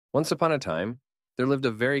Once upon a time, there lived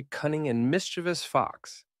a very cunning and mischievous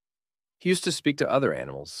fox. He used to speak to other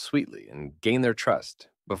animals sweetly and gain their trust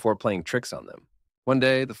before playing tricks on them. One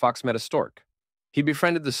day, the fox met a stork. He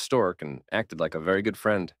befriended the stork and acted like a very good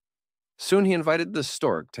friend. Soon he invited the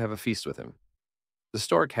stork to have a feast with him. The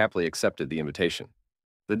stork happily accepted the invitation.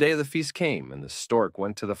 The day of the feast came, and the stork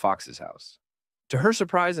went to the fox's house. To her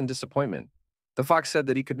surprise and disappointment, the fox said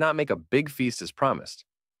that he could not make a big feast as promised,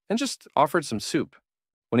 and just offered some soup.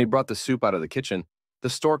 When he brought the soup out of the kitchen, the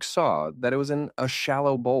stork saw that it was in a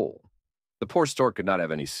shallow bowl. The poor stork could not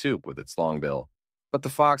have any soup with its long bill, but the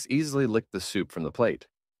fox easily licked the soup from the plate.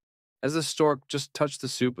 As the stork just touched the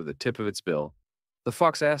soup with the tip of its bill, the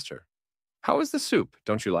fox asked her, "How is the soup?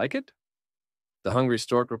 Don't you like it?" The hungry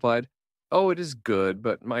stork replied, "Oh, it is good,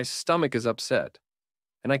 but my stomach is upset,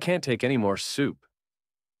 and I can't take any more soup."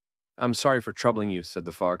 "I'm sorry for troubling you," said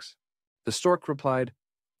the fox. The stork replied,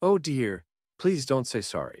 "Oh dear, please don't say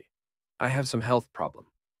sorry. I have some health problem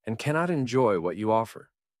and cannot enjoy what you offer."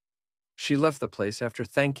 She left the place after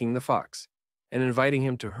thanking the fox and inviting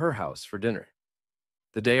him to her house for dinner.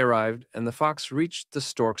 The day arrived, and the fox reached the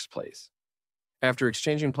stork's place. After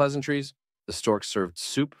exchanging pleasantries, the stork served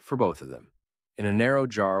soup for both of them, in a narrow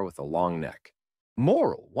jar with a long neck.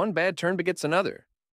 Moral: one bad turn begets another.